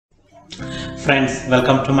friends,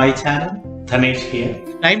 welcome to my channel. Dhanesh here.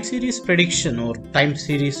 Time series prediction or time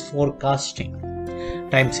series forecasting.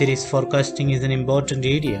 Time series forecasting is an important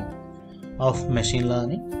area of machine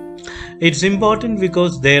learning. It's important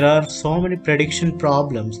because there are so many prediction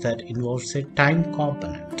problems that involves a time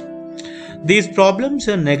component. These problems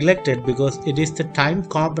are neglected because it is the time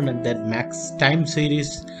component that makes time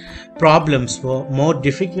series problems more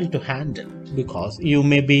difficult to handle, because you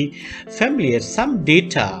may be familiar some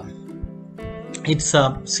data it's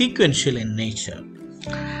sequential in nature,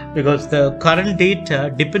 because the current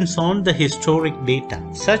data depends on the historic data.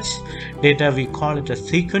 Such data we call it a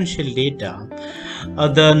sequential data.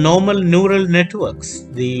 The normal neural networks,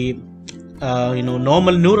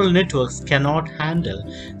 normal neural networks cannot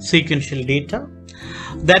handle sequential data.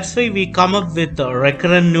 That's why we come up with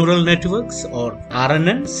recurrent neural networks or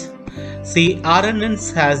RNNs. See,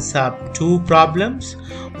 RNNs has two problems.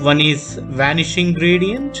 One is vanishing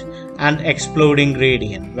gradient and exploding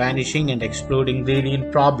gradient, vanishing and exploding gradient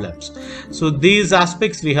problems. So these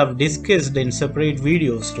aspects we have discussed in separate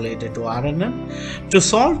videos related to RNN. To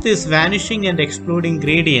solve this vanishing and exploding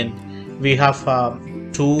gradient, we have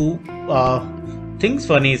two things.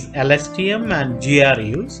 One is LSTM and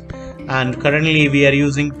GRUs, and currently we are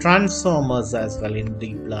using transformers as well in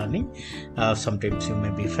deep learning. Sometimes you may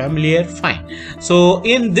be familiar. Fine. So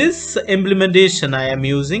in this implementation I am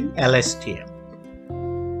using LSTM.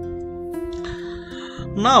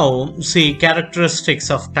 Now see characteristics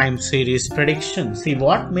of time series prediction. See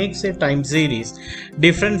what makes a time series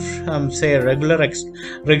different from say a regular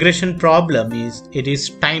regression problem is it is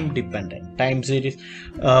time dependent. Time series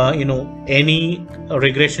any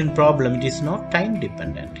regression problem, it is not time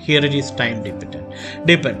dependent. Here it is time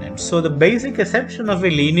dependent. So the basic assumption of a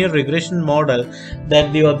linear regression model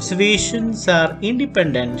that the observations are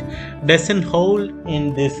independent doesn't hold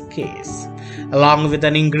in this case. Along with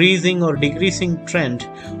an increasing or decreasing trend,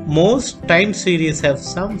 most time series have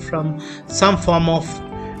some form of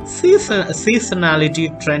seasonality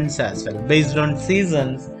trends as well. Based on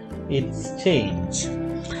seasons, it's change.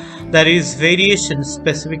 There is variation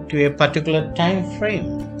specific to a particular time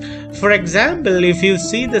frame. For example, if you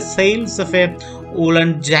see the sales of a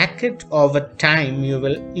woolen jacket over time, you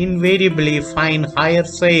will invariably find higher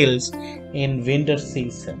sales in winter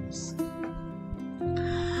seasons.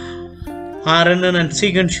 RNN and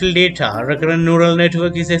sequential data. Recurrent neural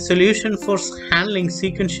network is a solution for handling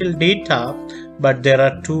sequential data, but there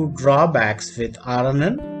are two drawbacks with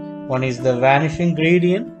RNN. One is the vanishing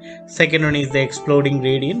gradient, second one is the exploding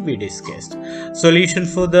gradient we discussed. Solution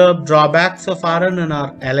for the drawbacks of RNN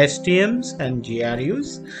are LSTMs and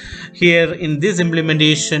GRUs. Here in this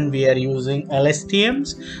implementation we are using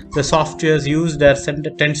LSTMs. The softwares used are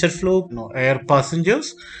TensorFlow, Air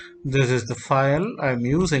Passengers. This is the file I'm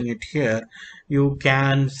using it here. You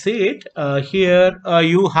can see it here.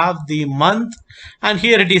 You have the month, and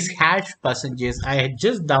here it is hash passengers. I had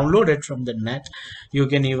just downloaded from the net. You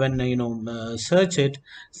can even search it.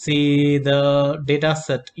 See the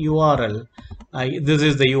dataset URL. This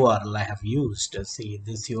is the URL I have used. See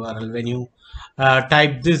this URL. When you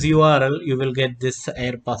type this URL, you will get this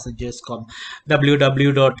air passengers.com,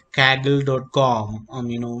 www.kaggle.com.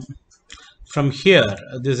 From here,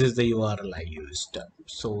 this is the URL I used.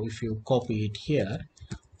 So if you copy it here,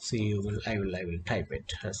 see I will type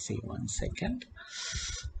it. See, 1 second.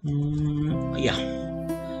 Yeah.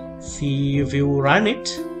 See, if you run it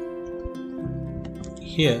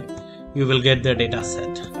here, you will get the data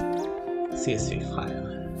set CSV file.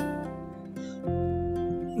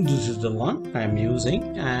 This is the one I am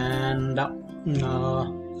using, and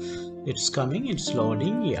it's coming. It's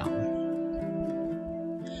loading. Yeah.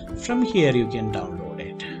 From here you can download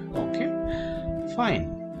it. Okay, fine.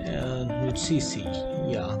 Let's see.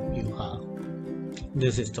 Yeah, you have.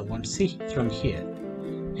 This is the one. See from here,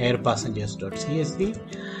 airpassengers.csv.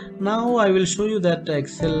 Now I will show you that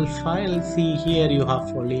Excel file. See here you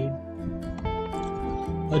have only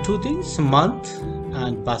two things: month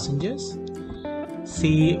and passengers.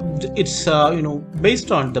 See, it's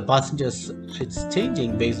based on the passengers. It's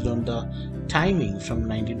changing based on the timing from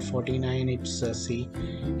 1949. It's see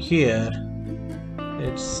here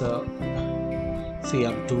it's see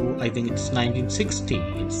up to I think it's 1960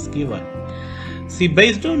 it's given. See,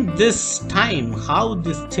 based on this time, how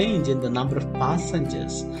this change in the number of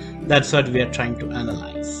passengers, that's what we are trying to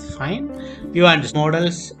analyze. Fine, you understand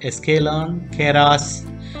models, sklearn, Keras,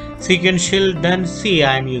 sequential. Then see,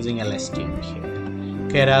 I am using LSTM here.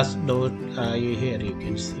 Keras here you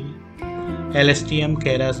can see LSTM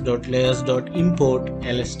keras.layers.import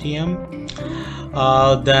LSTM,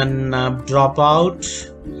 then dropout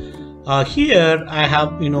Here I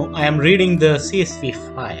have, I am reading the CSV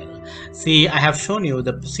file. See, I have shown you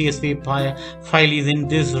the CSV file is in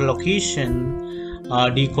this location,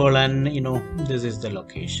 d colon, this is the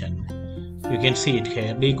location. You can see it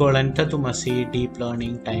here, d colon Tatumasi deep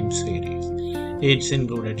learning time series. It's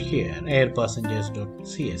included here,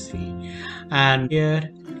 airpassengers.csv. And here,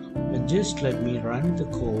 just let me run the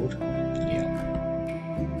code here,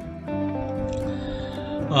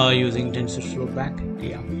 using TensorFlow backend.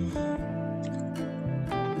 Yeah.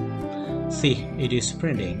 See, it is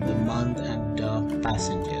printing the month and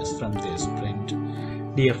passengers from this print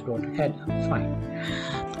df.head. Fine.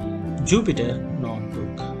 Jupyter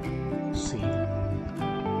notebook. See, I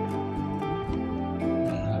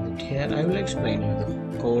have it here. I will explain you the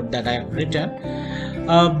code that I have written.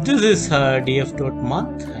 This is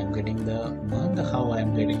df.month. I am getting the month. How I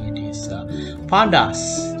am getting it is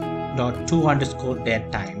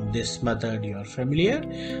pandas.to_datetime. This method you are familiar.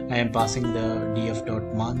 I am passing the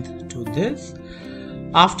df.month to this.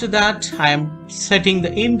 After that, I am setting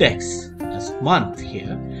the index as month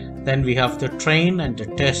here. Then we have the train and the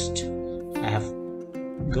test. I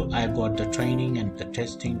got the training and the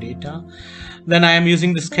testing data. Then I am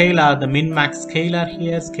using the scalar, the min-max scalar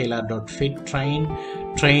here, scalar.fit train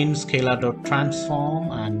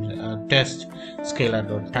scalar.transform, and test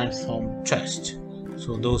scalar.transform test.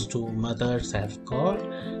 So those two methods I have called.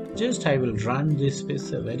 Just I will run this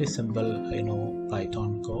with a very simple,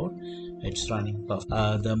 Python code. It's running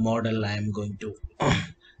perfect. The model I am going to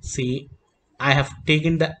see. I have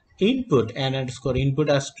taken the input n_input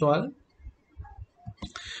as 12,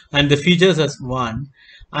 and the features as 1,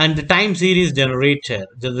 and the time series generator.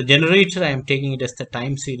 The generator I am taking it as the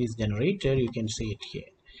time series generator. You can see it here.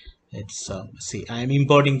 It's see, I am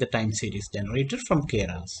importing the time series generator from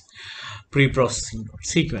Keras pre-processing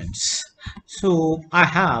sequence. So I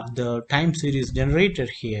have the time series generator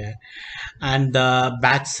here, and the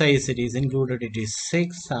batch size it is included, it is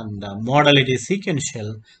 6, and the model it is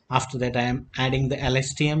sequential. After that I am adding the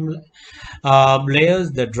LSTM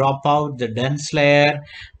layers, the dropout, the dense layer,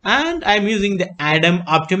 and I'm using the Adam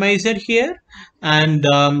optimizer here, and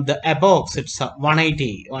the epochs, it's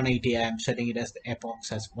 180. I am setting it as the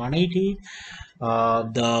epochs as 180.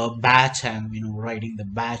 The batch, I'm writing the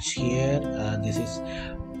batch here. This is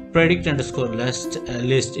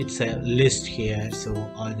predict_list it's a list here. So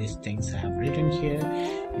all these things I have written here.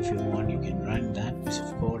 If you want, you can run that piece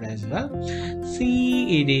of code as well.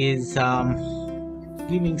 See, it is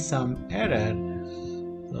giving some error.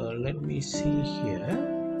 Let me see here.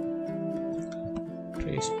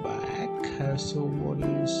 Trace back. So what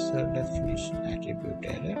is the definition? Attribute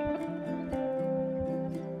error.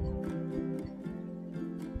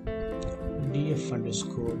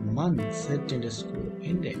 df_month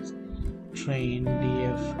set_index train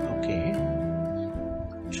df. Okay,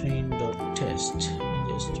 train.test.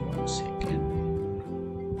 Just 1 second.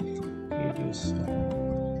 It is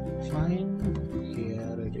fine.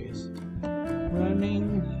 Here it is running.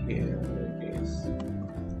 Here it is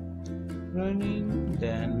running.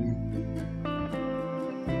 Then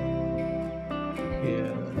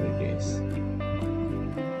here it is.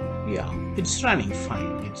 Yeah, it's running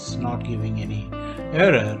fine. It's not giving any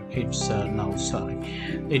error. It's now, sorry,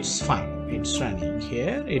 it's fine. It's running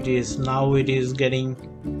here. It is now, it is getting,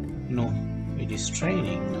 it is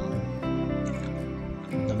training now.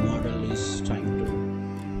 The model is trying to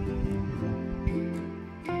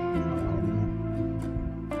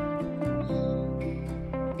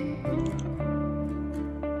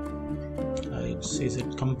is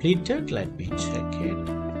it completed? Let me check it.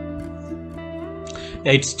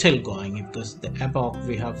 It's still going because the epoch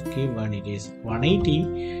we have given it is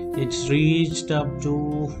 180. It's reached up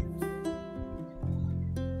to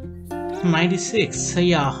 96. So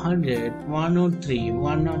yeah, 100, 103,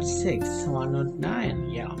 106, 109.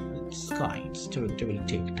 Yeah, it's going. It will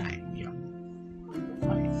take time. Yeah,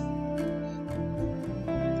 fine.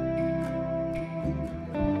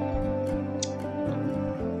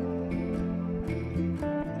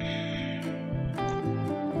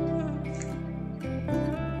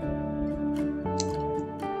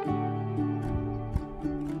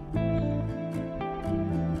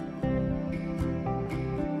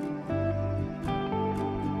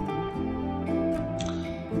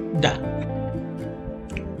 Done.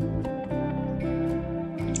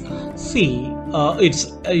 See,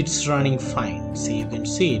 it's running fine. See, you can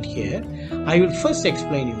see it here. I will first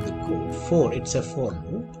explain you the code. It's a for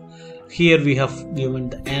loop. Here we have given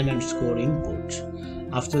the n_input.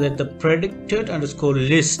 After that, the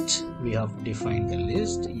predicted_list. We have defined the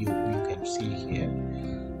list. You can see here.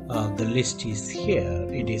 The list is here.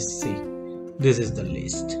 It is C. This is the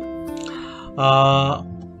list.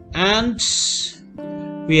 and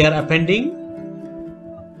we are appending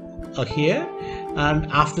here, and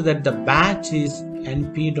after that the batch is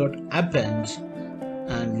np.append,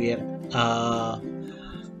 and we are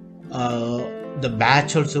the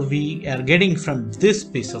batch also we are getting from this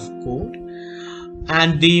piece of code,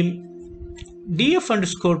 and the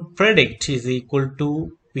df_predict is equal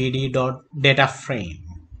to pd.dataframe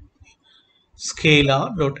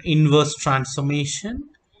scalar.inverse transformation.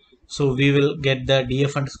 So we will get the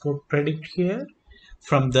df_predict here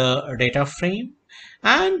from the data frame,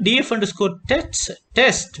 and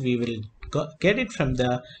df_test we will get it from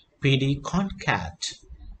the pd concat.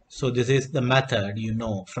 So this is the method, you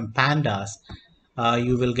know, from pandas.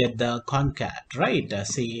 You will get the concat, right?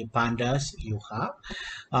 See, pandas you have.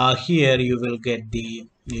 Here you will get the,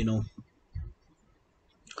 you know,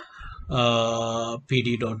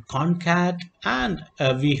 pd.concat, and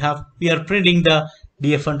we are printing the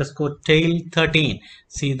df_tail 13.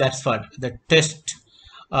 See, that's what the test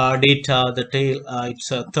data, the tail, it's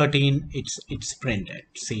 13, it's printed.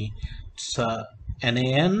 See, it's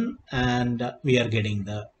nan, and we are getting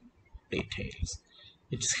the details.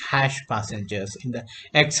 It's hash passengers. In the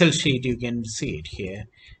Excel sheet you can see it here.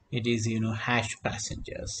 It is, you know, hash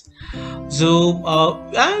passengers. So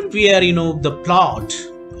and we are, you know, the plot,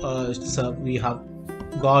 so we have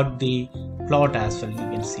got the plot as well. You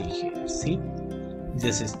can see here. See,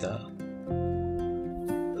 this is the,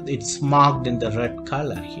 it's marked in the red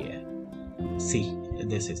color here. See,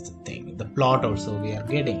 this is the thing, the plot also we are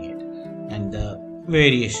getting it, and the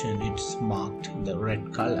variation, it's marked in the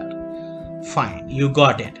red color. Fine, you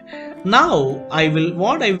got it. Now I will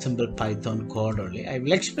simple Python code only. I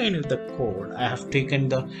will explain you the code. I have taken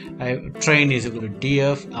the train is equal to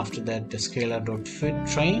df, after that the scalar.fit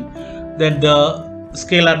train, then the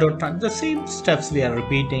scalar.trans, the same steps we are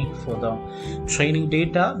repeating for the training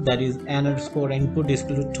data, that is n_input is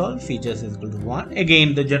equal to 12, features is equal to 1.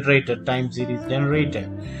 Again the generator, time series generator,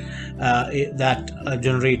 that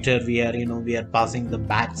generator we are, you know, we are passing the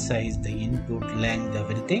batch size, the input length,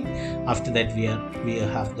 everything. After that we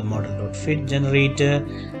have the model.fit generator,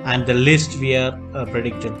 and the list we are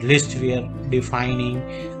predicted list we are defining,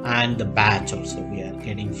 and the batch also we are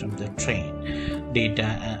getting from the train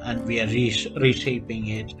data, and we are reshaping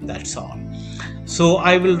it. That's all. So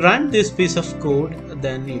I will run this piece of code,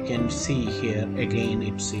 then you can see here again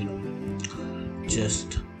it's, you know,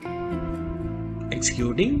 just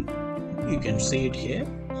executing. You can see it here.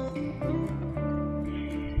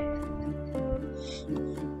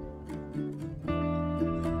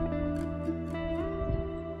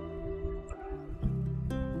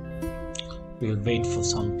 We'll wait for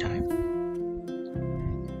some time.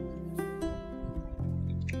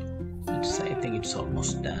 I think it's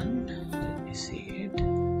almost done. Let me see it.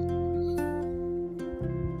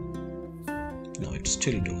 No, it's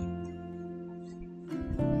still doing.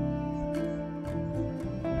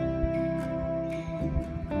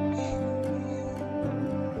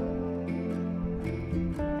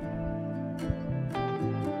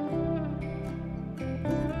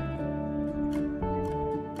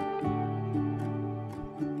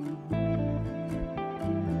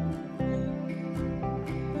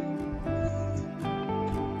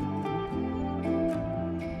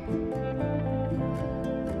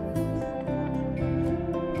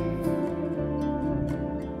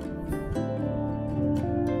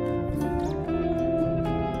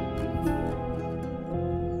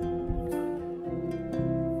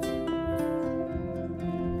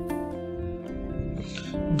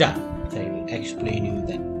 Done. I will explain you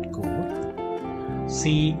that code.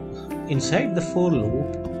 See, inside the for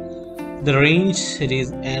loop, the range, it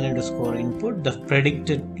is n_input, the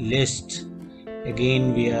predicted list,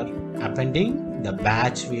 again we are appending, the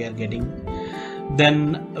batch we are getting,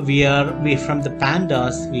 then we from the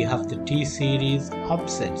pandas we have the t series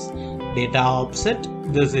offsets, data offset,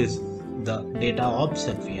 this is the data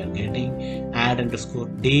offset we are getting,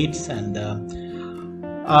 add_dates,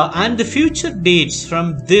 and the future dates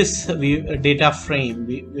from this data frame,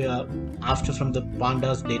 after from the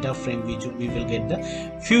pandas data frame we will get the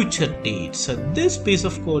future dates. So this piece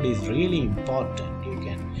of code is really important. You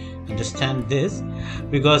can understand this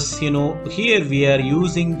because, you know, here we are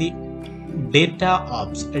using the date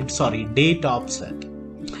offset,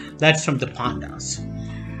 that's from the pandas.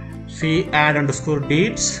 See,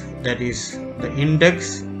 add_dates, that is the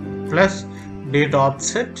index plus date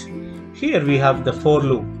offset. Here we have the for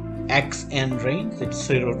loop x and range, it's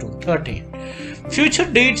 0 to 13. Future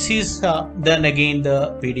dates is then again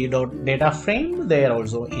the pd.data frame, they are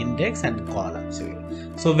also index and columns.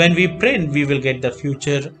 So when we print, we will get the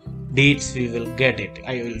future dates, we will get it.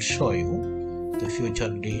 I will show you the future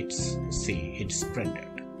dates. See, it's printed.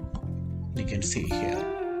 You can see here.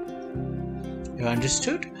 You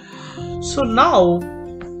understood? So now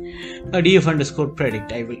df underscore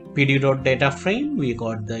predict, I will pd.data frame, we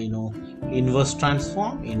got the inverse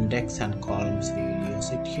transform, index and columns, we will use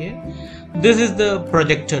it here. This is the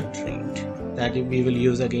projected rate that we will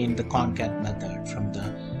use again the concat method from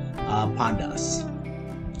the pandas,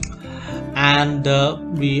 and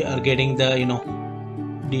we are getting the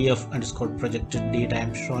df underscore projected data. I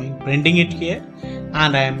am showing, printing it here,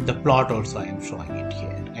 and I am the plot also I am showing it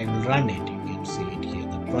here. I will run it, you can see it here,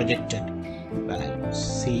 the projected values.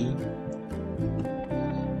 See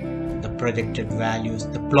the projected values,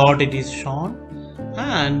 the plot it is shown,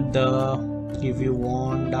 and if you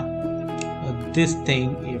want this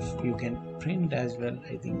thing, if you can print as well,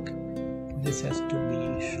 I think this has to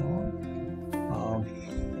be shown,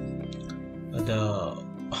 the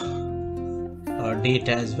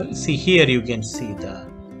data as well. See here, you can see the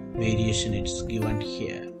variation it's given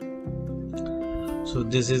here. So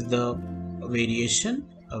this is the variation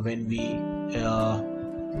when we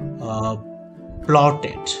plot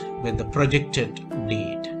it with the projected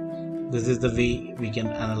date. This is the way we can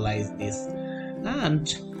analyze this, and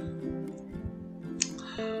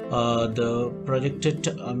the projected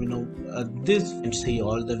this, you can see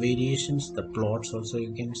all the variations, the plots also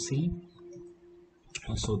you can see.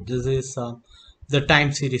 So this is the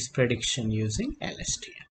time series prediction using LSTM.